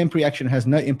 this is temporary action, has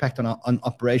no impact on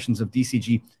operations of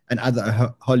DCG and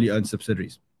other wholly owned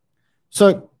subsidiaries.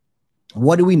 So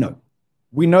what do we know?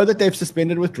 We know that they've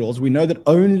suspended withdrawals. We know that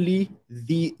only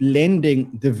the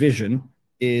lending division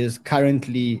is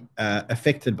currently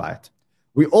affected by it.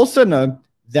 We also know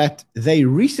that they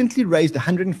recently raised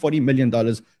 $140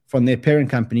 million from their parent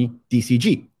company,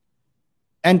 DCG.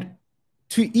 And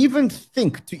to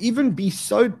even be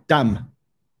so dumb,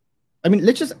 I mean,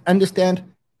 let's just understand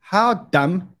how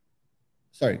dumb,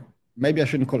 sorry, maybe I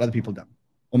shouldn't call other people dumb,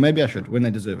 or maybe I should when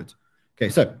they deserve it. Okay,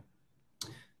 so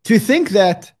to think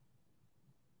that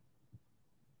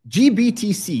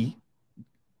GBTC,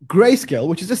 Grayscale,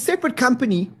 which is a separate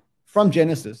company from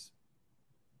Genesis,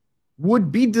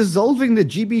 would be dissolving the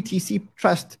GBTC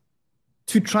trust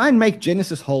to try and make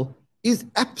Genesis whole is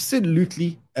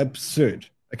absolutely absurd.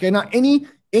 Okay, now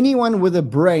anyone with a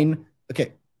brain,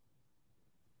 okay,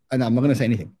 and I'm not going to say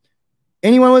anything.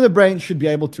 Anyone with a brain should be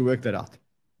able to work that out.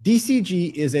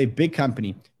 DCG is a big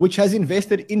company which has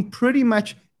invested in pretty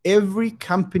much every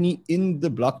company in the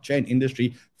blockchain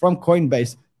industry, from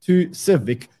Coinbase to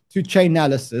Civic to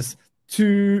Chainalysis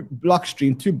to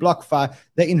Blockstream to BlockFi.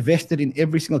 They invested in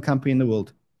every single company in the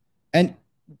world. And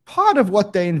part of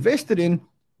what they invested in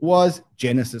was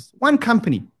Genesis, one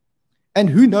company. And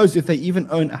who knows if they even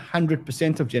own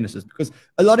 100% of Genesis, because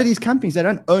a lot of these companies they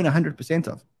don't own 100%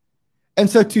 of. And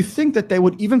so to think that they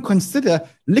would even consider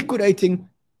liquidating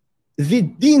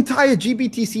the entire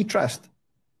GBTC trust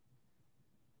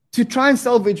to try and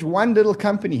salvage one little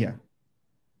company here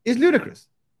is ludicrous.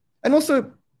 And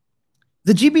also,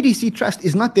 the GBTC trust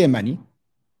is not their money.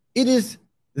 It is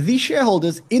the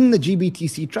shareholders in the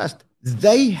GBTC trust.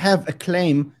 They have a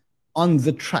claim on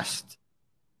the trust,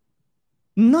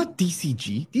 not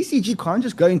DCG. DCG can't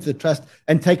just go into the trust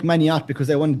and take money out because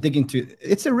they want to dig into it.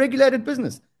 It's a regulated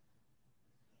business.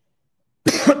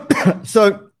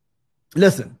 So,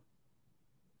 listen,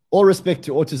 all respect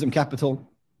to Autism Capital.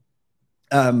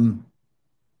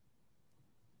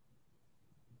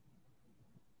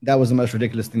 That was the most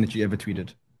ridiculous thing that you ever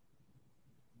tweeted.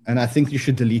 And I think you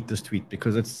should delete this tweet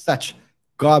because it's such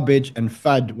garbage and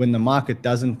FUD when the market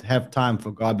doesn't have time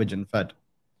for garbage and FUD.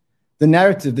 The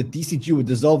narrative that DCG would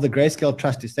dissolve the Grayscale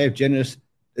Trust to save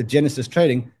Genesis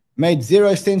trading made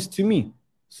zero sense to me.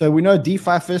 So we know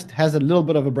DeFi First has a little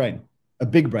bit of a brain, a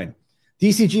big brain.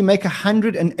 DCG make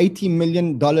 $180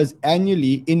 million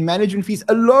annually in management fees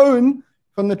alone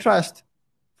from the trust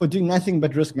for doing nothing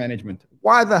but risk management.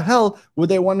 Why the hell would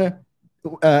they want to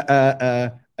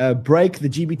break the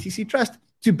GBTC trust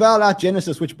to bail out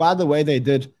Genesis, which, by the way, they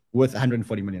did with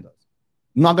 $140 million?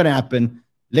 Not going to happen.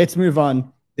 Let's move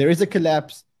on. There is a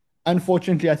collapse.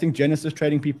 Unfortunately, I think Genesis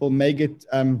trading people may get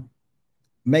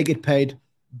paid,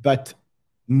 but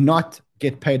not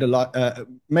get paid a lot.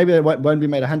 Maybe they won't be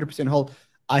made 100% whole.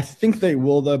 I think they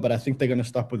will, though, but I think they're going to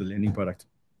stop with the lending product.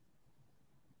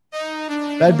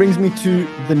 That brings me to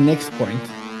the next point,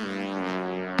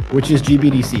 which is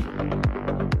GBDC.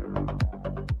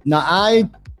 Now,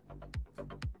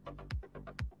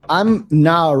 I'm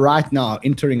right now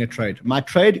entering a trade. My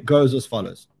trade goes as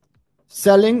follows.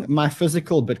 Selling my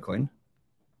physical Bitcoin,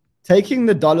 taking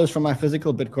the dollars from my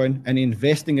physical Bitcoin and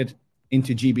investing it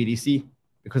into GBDC,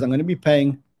 because I'm going to be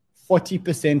paying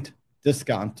 40%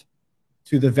 discount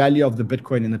to the value of the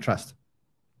Bitcoin in the trust.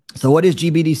 So what is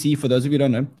GBDC? For those of you who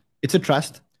don't know, it's a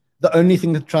trust. The only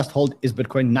thing that the trust holds is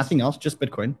Bitcoin, nothing else, just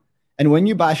Bitcoin. And when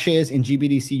you buy shares in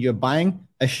GBDC, you're buying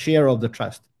a share of the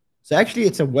trust. So actually,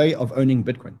 it's a way of owning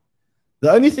Bitcoin.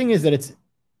 The only thing is that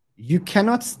you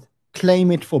cannot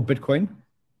claim it for Bitcoin.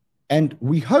 And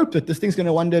we hope that this thing's going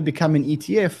to one day become an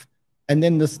ETF, and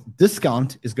then this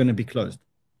discount is going to be closed.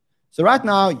 So right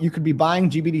now, you could be buying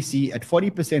GBDC at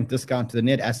 40% discount to the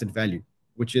net asset value,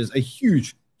 which is a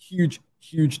huge, huge,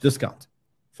 huge discount.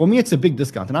 For me, it's a big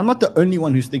discount, and I'm not the only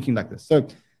one who's thinking like this. So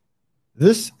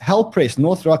this HellPress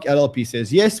North Rock LLP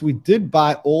says, yes, we did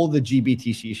buy all the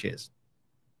GBTC shares.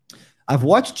 I've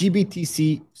watched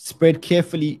GBTC spread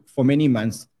carefully for many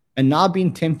months and now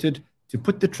been tempted to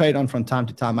put the trade on from time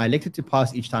to time. I elected to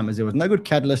pass each time as there was no good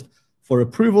catalyst for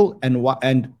approval, and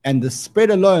the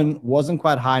spread alone wasn't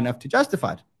quite high enough to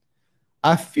justify it.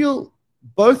 I feel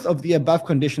both of the above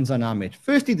conditions are now met.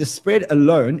 Firstly, the spread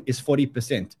alone is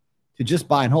 40% to just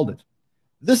buy and hold it.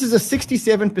 This is a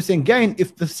 67% gain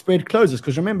if the spread closes,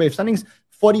 because remember, if something's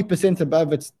 40%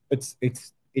 above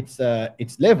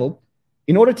its level,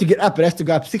 in order to get up, it has to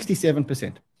go up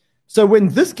 67%. So when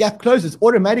this gap closes,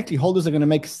 automatically holders are going to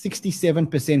make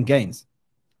 67% gains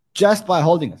just by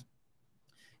holding it.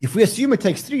 If we assume it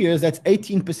takes 3 years, that's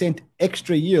 18%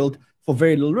 extra yield for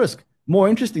very little risk. More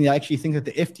interestingly, I actually think that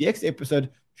the FTX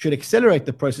episode should accelerate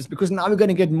the process, because now we're going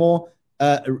to get more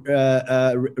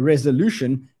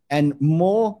resolution and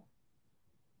more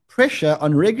pressure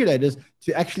on regulators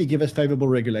to actually give us favorable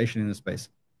regulation in the space.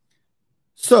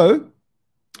 So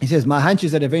he says, my hunch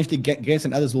is that eventually Gates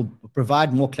and others will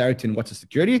provide more clarity on what's a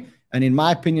security. And in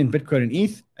my opinion, Bitcoin and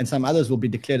ETH and some others will be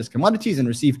declared as commodities and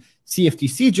receive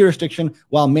CFTC jurisdiction,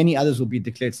 while many others will be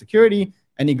declared security.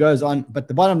 And he goes on. But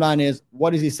the bottom line is,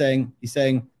 what is he saying? He's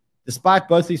saying, despite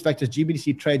both these factors,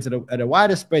 GBTC trades at a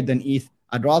wider spread than ETH.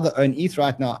 I'd rather own ETH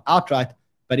right now outright.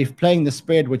 But if playing the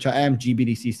spread, which I am,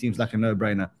 GBTC seems like a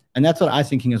no-brainer. And that's what I'm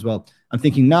thinking as well. I'm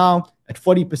thinking now at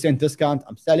 40% discount,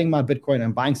 I'm selling my Bitcoin,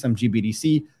 I'm buying some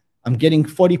GBTC. I'm getting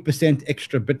 40%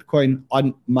 extra Bitcoin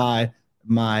on my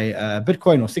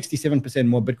Bitcoin, or 67%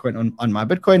 more Bitcoin on my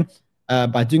Bitcoin.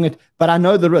 by doing it. But I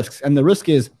know the risks, and the risk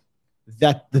is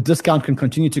that the discount can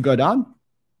continue to go down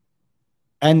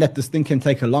and that this thing can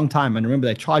take a long time. And remember,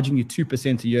 they're charging you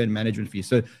 2% a year in management fees.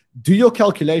 So do your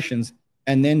calculations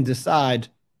and then decide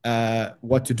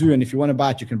what to do. And if you want to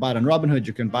buy it, you can buy it on Robinhood.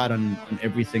 You can buy it on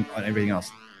everything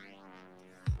else.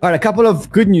 All right, a couple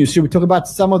of good news. Should we talk about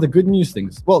some of the good news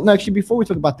things? Well, no, actually, before we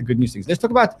talk about the good news things, let's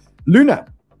talk about Luna.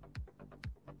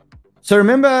 So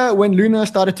remember when Luna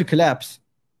started to collapse,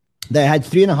 they had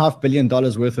 $3.5 billion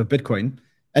worth of Bitcoin,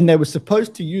 and they were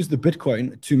supposed to use the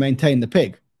Bitcoin to maintain the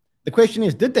peg. The question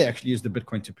is, did they actually use the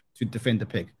Bitcoin to defend the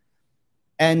peg?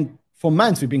 And for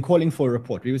months, we've been calling for a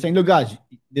report. We were saying, look, guys,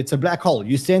 it's a black hole.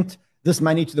 You sent this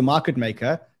money to the market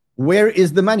maker. Where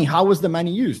is the money? How was the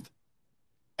money used?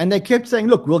 And they kept saying,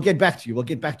 look, we'll get back to you. We'll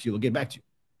get back to you. We'll get back to you.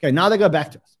 Okay, now they go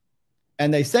back to us.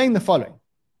 And they're saying the following.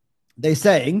 They're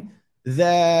saying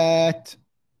that,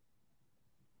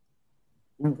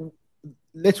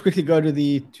 let's quickly go to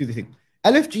the thing.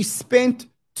 LFG spent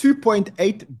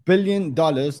 $2.8 billion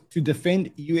to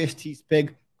defend UST's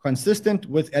peg, consistent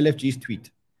with LFG's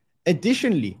tweet.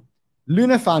 Additionally,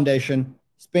 Luna Foundation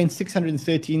spent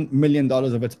 $613 million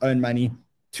of its own money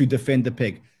to defend the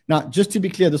peg. Now, just to be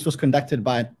clear, this was conducted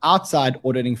by an outside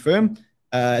auditing firm.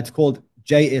 It's called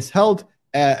JS Held,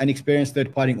 an experienced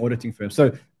third-party auditing firm.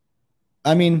 So,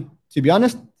 I mean, to be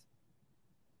honest,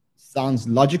 sounds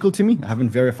logical to me. I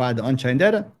haven't verified the on-chain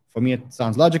data. For me, it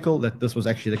sounds logical that this was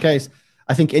actually the case.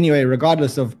 I think anyway,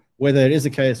 regardless of whether it is the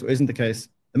case or isn't the case,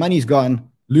 the money's gone.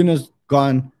 Luna's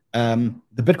gone.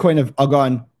 The Bitcoin are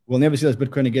gone. We'll never see those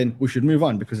Bitcoin again. We should move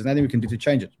on because there's nothing we can do to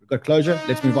change it. We've got closure.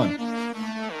 Let's move on.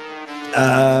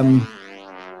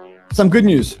 Some good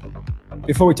news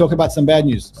before we talk about some bad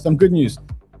news. Some good news.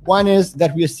 One is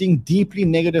that we are seeing deeply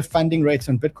negative funding rates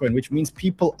on Bitcoin, which means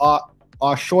people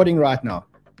are shorting right now.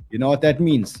 You know what that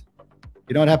means?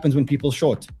 You know what happens when people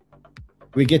short?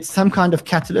 We get some kind of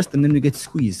catalyst and then we get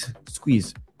squeeze.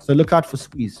 So look out for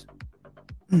squeeze.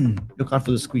 Look out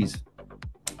for the squeeze.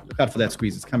 Look out for that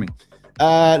squeeze. It's coming.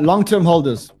 Long-term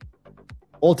holders,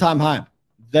 all-time high.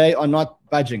 They are not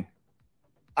budging.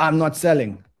 I'm not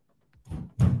selling.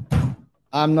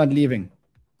 I'm not leaving.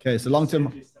 Okay, so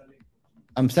long-term.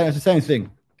 I'm saying it's the same thing.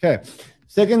 Okay.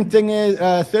 Third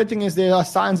thing is there are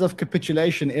signs of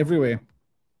capitulation everywhere.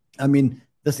 I mean,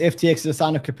 this FTX is a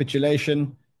sign of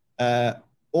capitulation.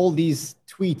 All these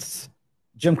tweets,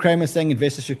 Jim Cramer saying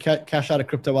investors should cash out of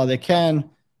crypto while they can.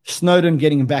 Snowden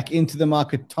getting back into the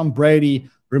market. Tom Brady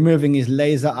removing his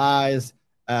laser eyes.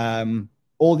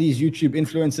 All these YouTube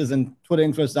influencers and Twitter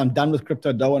influencers, I'm done with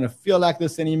crypto. Don't want to feel like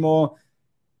this anymore.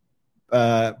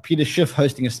 Peter Schiff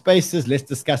hosting a Spaces. Let's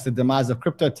discuss the demise of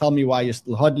crypto. Tell me why you're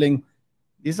still hodling.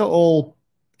 These are all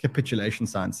capitulation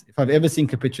signs. If I've ever seen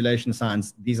capitulation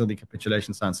signs, these are the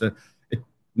capitulation signs. So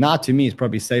now to me, it's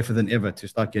probably safer than ever to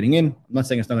start getting in. I'm not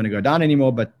saying it's not going to go down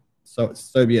anymore, but so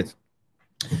be it.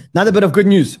 Another bit of good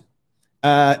news.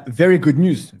 Very good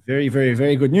news. Very, very,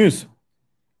 very good news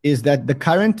is that the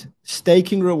current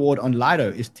staking reward on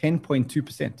Lido is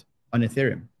 10.2% on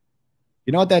Ethereum.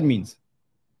 You know what that means?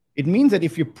 It means that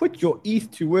if you put your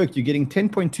ETH to work, you're getting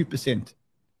 10.2%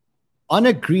 on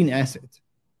a green asset.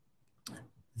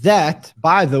 That,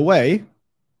 by the way,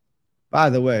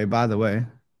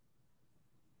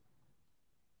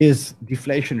 is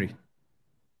deflationary.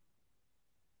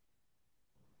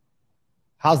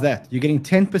 How's that? You're getting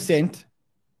 10%.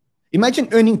 Imagine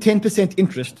earning 10%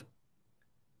 interest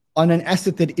on an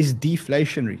asset that is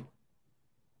deflationary.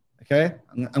 Okay?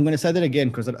 I'm going to say that again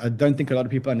because I don't think a lot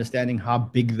of people are understanding how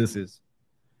big this is.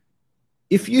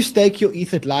 If you stake your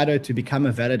ETH at Lido to become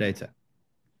a validator,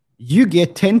 you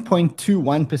get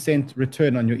 10.21%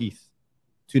 return on your ETH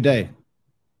today.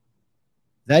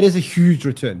 That is a huge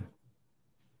return.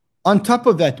 On top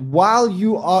of that, while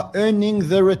you are earning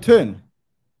the return,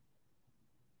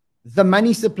 the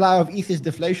money supply of ETH is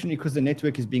deflationary because the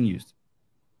network is being used.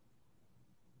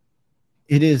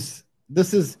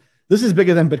 This is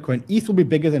bigger than Bitcoin. ETH will be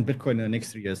bigger than Bitcoin in the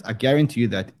next 3 years. I guarantee you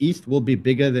that. ETH will be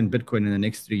bigger than Bitcoin in the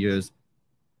next 3 years.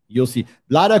 You'll see.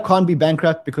 Lido can't be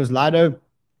bankrupt because Lido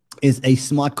is a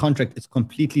smart contract. It's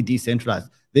completely decentralized.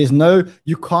 There's no,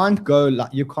 you can't go.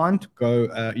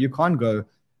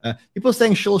 People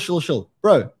saying shill.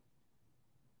 Bro,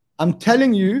 I'm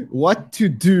telling you what to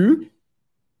do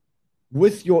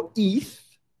with your ETH.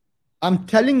 I'm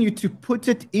telling you to put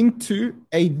it into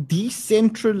a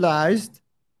decentralized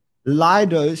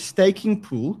Lido staking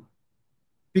pool,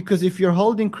 because if you're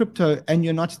holding crypto and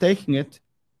you're not staking it,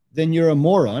 then you're a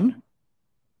moron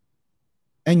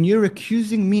and you're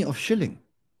accusing me of shilling.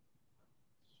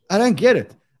 I don't get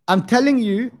it. I'm telling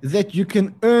you that you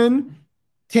can earn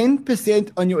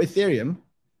 10% on your Ethereum,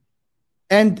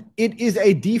 and it is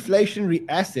a deflationary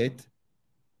asset,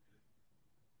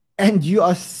 and you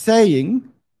are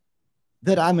saying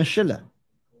that I'm a shiller.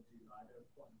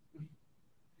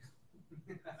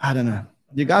 I don't know.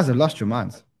 You guys have lost your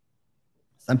minds.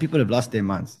 Some people have lost their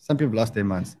minds. Some people have lost their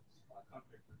minds.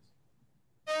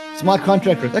 Smart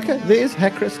contract risk. Okay, there is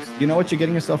hack risks. You know what you're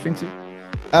getting yourself into.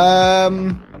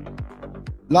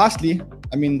 Lastly,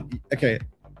 I mean, okay,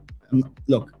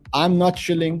 look, I'm not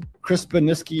shilling Chris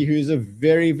Berniski, who is a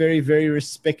very, very, very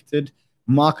respected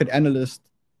market analyst.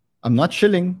 I'm not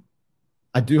shilling.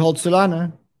 I do hold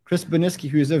Solana. Chris Berniski,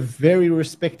 who is a very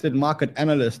respected market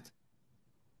analyst.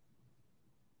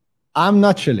 I'm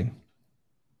not shilling.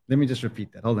 Let me just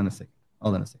repeat that. Hold on a second.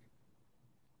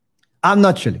 I'm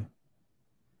not shilling.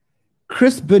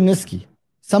 Chris Berniski,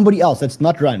 somebody else that's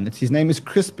not run. His name is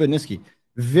Chris Berniski.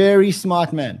 Very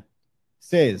smart man.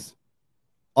 Says,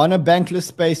 on a Bankless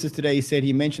Spaces today, he said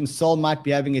he mentioned Sol might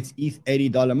be having its ETH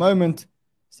 $80 moment.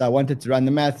 So I wanted to run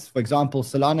the maths. For example,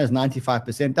 Solana is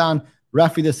 95% down,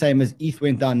 roughly the same as ETH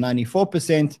went down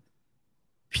 94%.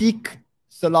 Peak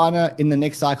Solana in the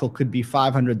next cycle could be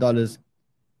 $500.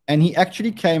 And he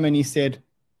actually came and he said,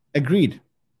 agreed.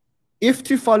 If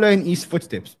to follow in ETH's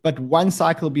footsteps, but one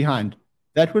cycle behind,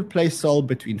 that would place Sol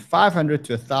between $500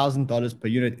 to $1,000 per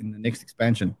unit in the next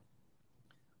expansion,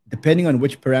 depending on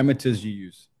which parameters you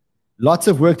use. Lots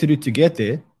of work to do to get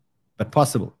there, but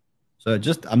possible. So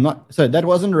that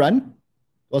wasn't run.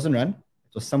 It wasn't run.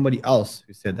 It was somebody else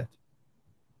who said that.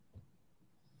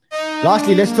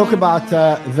 Lastly, let's talk about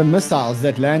the missiles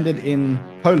that landed in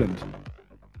Poland.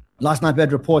 Last night we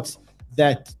had reports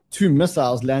that 2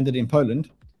 missiles landed in Poland.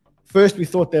 First, we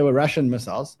thought they were Russian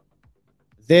missiles.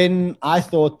 Then I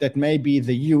thought that maybe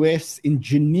the US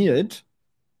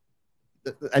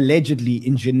allegedly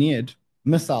engineered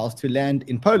missiles to land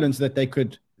in Poland so that they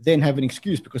could then have an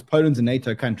excuse because Poland's a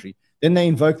NATO country. Then they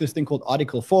invoke this thing called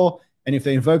Article 4. And if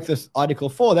they invoke this Article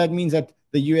 4, that means that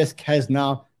the US has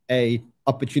now a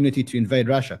opportunity to invade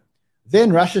Russia.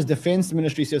 Then Russia's defense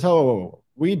ministry says, oh,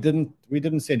 we didn't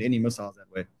send any missiles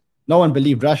that way. No one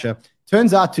believed Russia.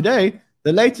 Turns out today,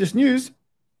 the latest news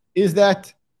is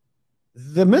that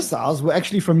the missiles were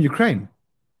actually from Ukraine.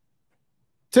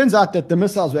 Turns out that the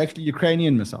missiles were actually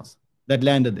Ukrainian missiles that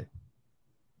landed there.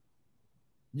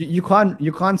 You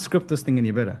can't script this thing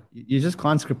any better. You just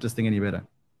can't script this thing any better.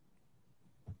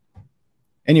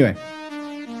 Anyway,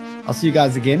 I'll see you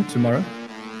guys again tomorrow.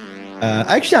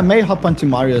 Actually, I may hop onto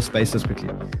Mario Spaces quickly.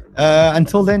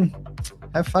 Until then,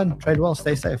 have fun, trade well,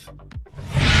 stay safe.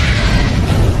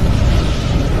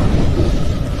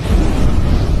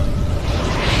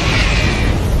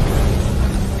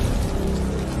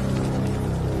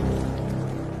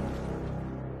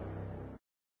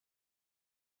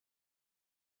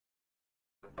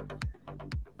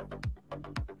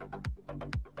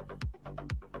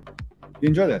 You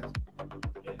enjoy that?